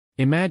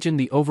Imagine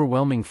the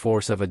overwhelming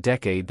force of a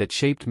decade that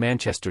shaped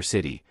Manchester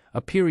City,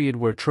 a period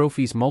where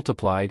trophies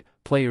multiplied,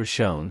 players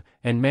shone,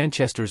 and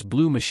Manchester's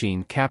Blue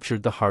Machine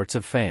captured the hearts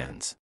of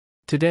fans.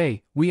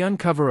 Today, we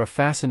uncover a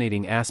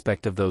fascinating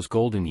aspect of those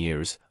golden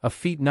years, a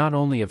feat not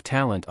only of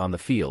talent on the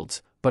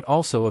fields, but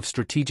also of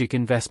strategic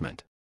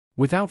investment.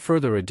 Without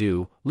further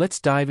ado, let's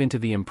dive into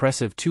the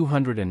impressive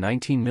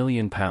 £219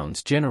 million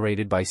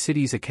generated by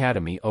City's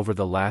academy over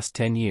the last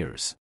 10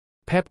 years.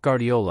 Pep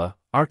Guardiola,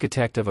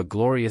 architect of a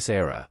glorious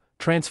era,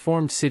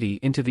 transformed City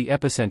into the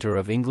epicenter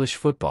of English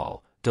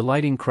football,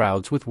 delighting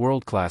crowds with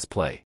world-class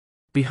play.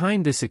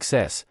 Behind this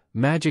success,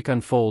 magic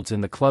unfolds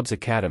in the club's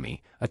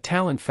academy, a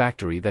talent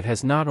factory that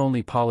has not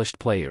only polished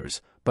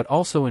players, but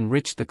also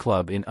enriched the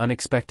club in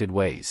unexpected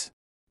ways.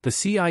 The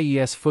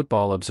CIES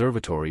Football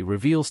Observatory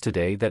reveals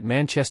today that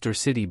Manchester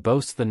City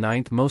boasts the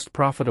 9th most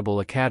profitable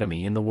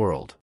academy in the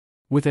world.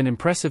 With an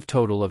impressive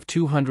total of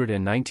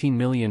 £219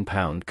 million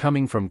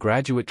coming from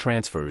graduate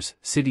transfers,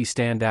 City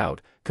stand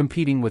out,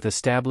 competing with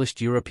established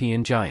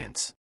European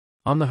giants.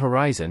 On the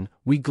horizon,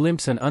 we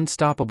glimpse an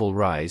unstoppable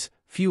rise,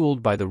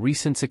 fueled by the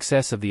recent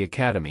success of the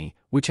academy,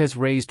 which has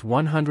raised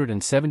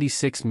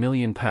 £176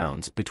 million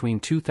between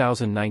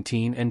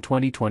 2019 and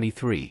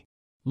 2023.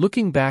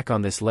 Looking back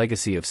on this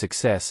legacy of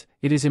success,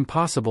 it is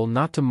impossible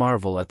not to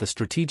marvel at the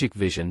strategic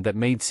vision that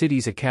made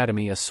City's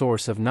academy a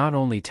source of not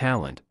only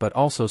talent but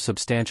also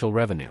substantial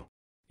revenue.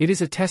 It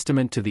is a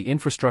testament to the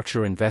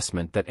infrastructure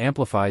investment that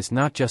amplifies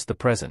not just the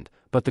present,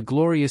 but the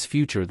glorious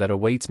future that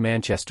awaits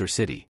Manchester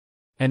City.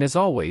 And as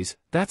always,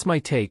 that's my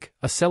take,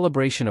 a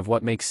celebration of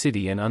what makes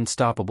City an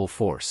unstoppable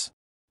force.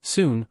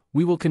 Soon,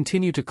 we will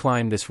continue to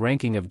climb this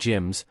ranking of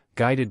gems,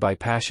 guided by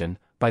passion,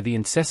 by the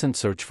incessant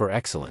search for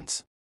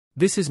excellence.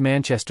 This is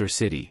Manchester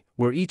City,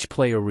 where each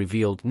player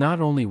revealed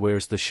not only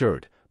wears the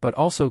shirt, but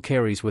also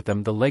carries with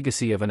them the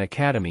legacy of an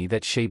academy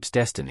that shapes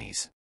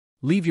destinies.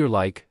 Leave your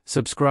like,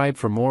 subscribe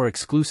for more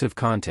exclusive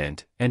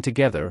content, and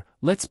together,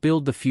 let's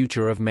build the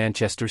future of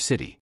Manchester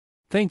City.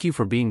 Thank you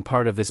for being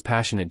part of this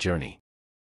passionate journey.